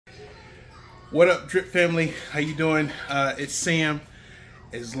What up, Drip family? How you doing? It's Sam.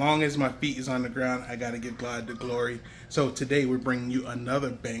 As long as my feet is on the ground, I gotta give God the glory. So today we're bringing you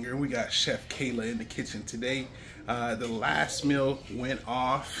another banger. We got Chef Kayla in the kitchen today. The last meal went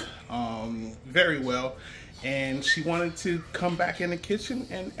off very well, and she wanted to come back in the kitchen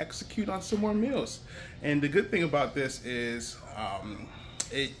and execute on some more meals. And the good thing about this is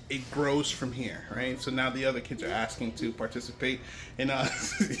it grows from here, right? So now the other kids are asking to participate in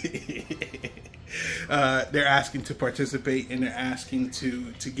they're asking to participate, and they're asking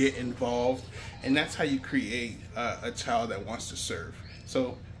to get involved, and that's how you create a child that wants to serve.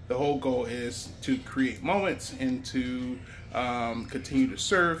 So the whole goal is to create moments and to continue to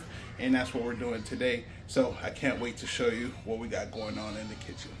serve, and that's what we're doing today. So I can't wait to show you what we got going on in the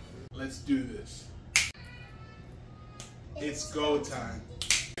kitchen. Let's do this. It's go time.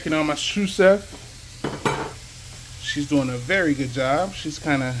 Checking on my sous chef. She's doing a very good job. She's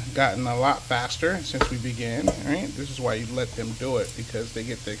kind of gotten a lot faster since we began, right? This is why you let them do it, because they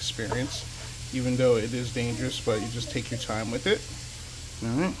get the experience, even though it is dangerous, but you just take your time with it.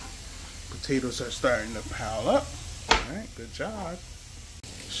 All right. Potatoes are starting to pile up. All right, good job.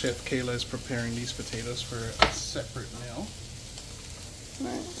 Chef Kayla is preparing these potatoes for a separate meal. All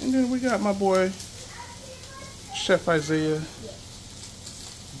right. And then we got my boy, Chef Isaiah,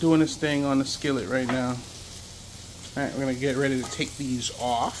 doing his thing on the skillet right now. All right, we're gonna get ready to take these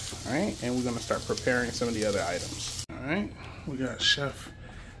off, all right? And we're gonna start preparing some of the other items. All right, we got Chef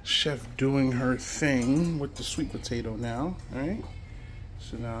doing her thing with the sweet potato now, all right?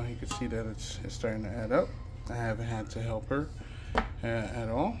 So now you can see that it's starting to add up. I haven't had to help her at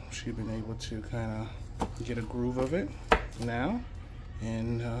all. She's been able to kind of get a groove of it now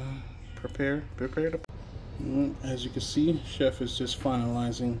and prepare the. As you can see, Chef is just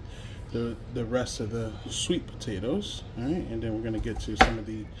finalizing the rest of the sweet potatoes, all right? And then we're gonna get to some of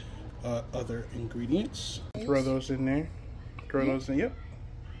the other ingredients. Throw those in there. Throw those in. Yep.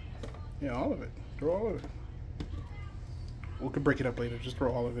 Yeah, all of it. Throw all of it. We can break it up later. Just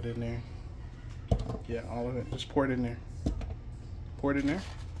throw all of it in there. Yeah, all of it. Just pour it in there. Pour it in there.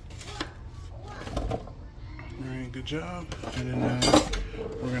 All right, good job. And then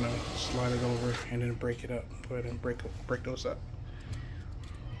we're gonna slide it over and then break it up. Go ahead and break those up.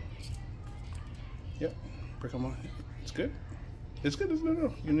 Yep, break them on. It's good. It's good.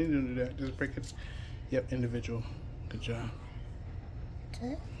 No. You need to do that. Just break it. Yep, individual. Good job.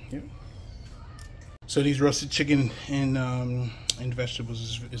 Okay. Yep. So these roasted chicken and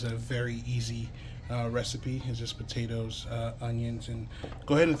vegetables is a very easy recipe. It's just potatoes, onions, and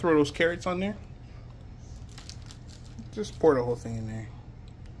go ahead and throw those carrots on there. Just pour the whole thing in there.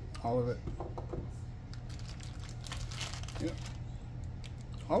 All of it. Yep.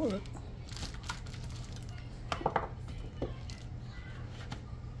 All of it.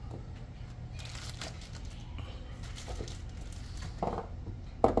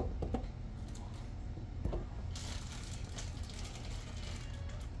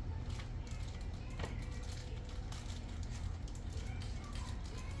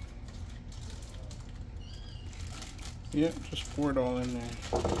 Yep, just pour it all in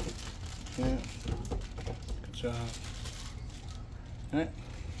there. Yeah, good job. All right,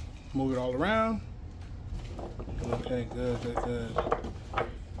 move it all around. Okay, good. All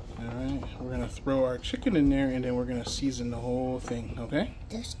right, we're gonna throw our chicken in there, and then we're gonna season the whole thing, okay?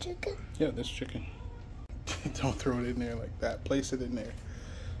 This chicken? Yeah, this chicken. Don't throw it in there like that. Place it in there.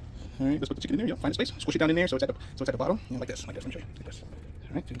 All right, let's put the chicken in there. Yep, find a space. Squish it down in there so it's at the bottom. Yeah, like this. Let me show you. Like this.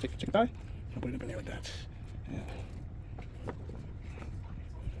 All right, then take the chicken thigh and put it up in there like that. Yeah.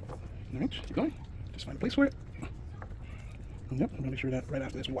 All right, keep going. Just find a place for it. Yep, I'm gonna make sure that right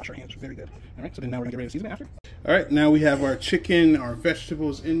after this we wash our hands very good. All right, so then now we're gonna get ready to season it after. All right, now we have our chicken, our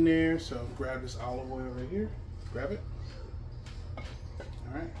vegetables in there. So grab this olive oil right here. Grab it. All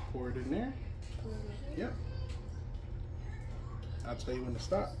right, pour it in there. Yep. I'll tell you when to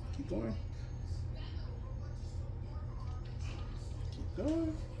stop. Keep going. Keep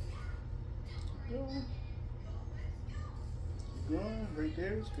going. Keep going. Keep going. Right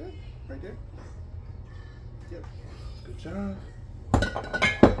there is good. Right there. Yep. Good job.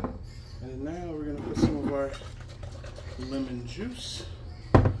 And now we're gonna put some of our lemon juice.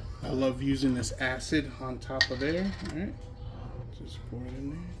 I love using this acid on top of there. All right. Just pour it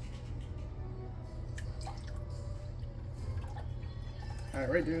in there. All right,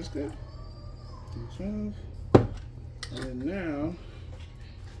 right there is good. Good job. And now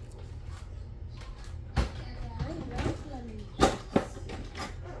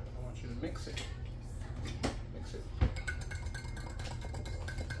mix it. Mix it.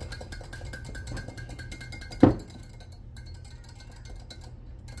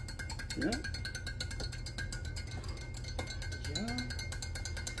 Yeah. Yeah.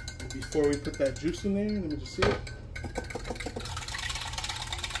 And before we put that juice in there, let me just see it.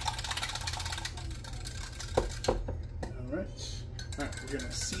 Alright, we're going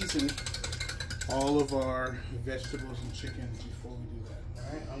to season all of our vegetables and chickens before we do that.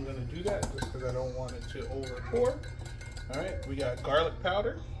 Alright, I'm going to do that just because I don't want it to over pour. Alright, we got garlic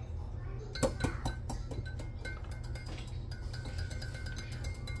powder.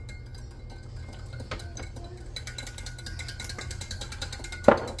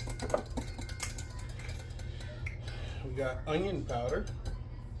 We got onion powder.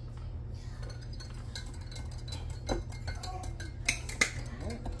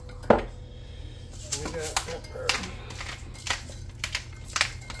 We got pepper.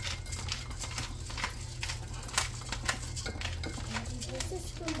 This is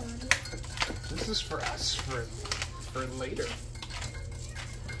for Mommy. This is for us for later.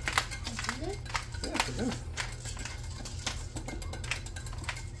 Yeah, for dinner.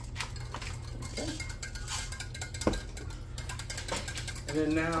 Okay. And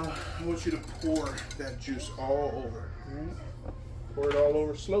then now I want you to pour that juice all over. Right? Pour it all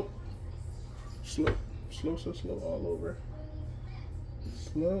over. Slow, slow, all over.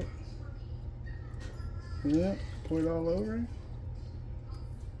 Slow. Yeah, pour it all over.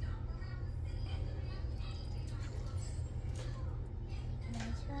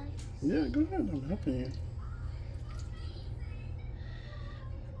 Yeah, go ahead. I'm helping you.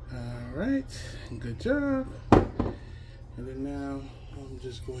 All right, good job. And then now I'm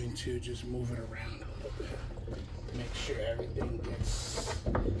just going to just move it around a little bit. Make sure everything gets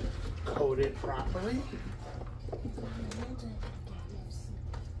coated properly.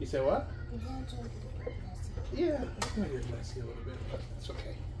 You say what? Yeah, it's gonna get messy a little bit, but it's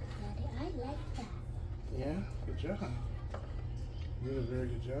okay. Daddy, I like that. Yeah, good job. You did a very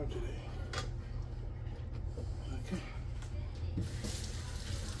good job today. Okay.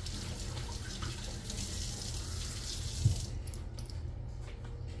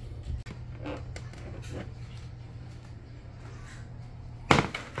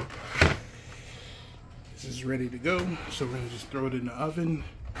 This is ready to go, so we're gonna just throw it in the oven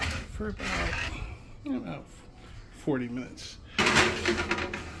for about 40 minutes.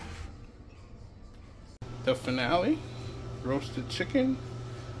 The finale, roasted chicken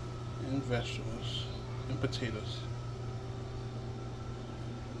and vegetables and potatoes.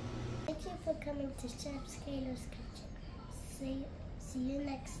 Thank you for coming to Chef Kayla's kitchen. See you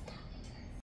next time.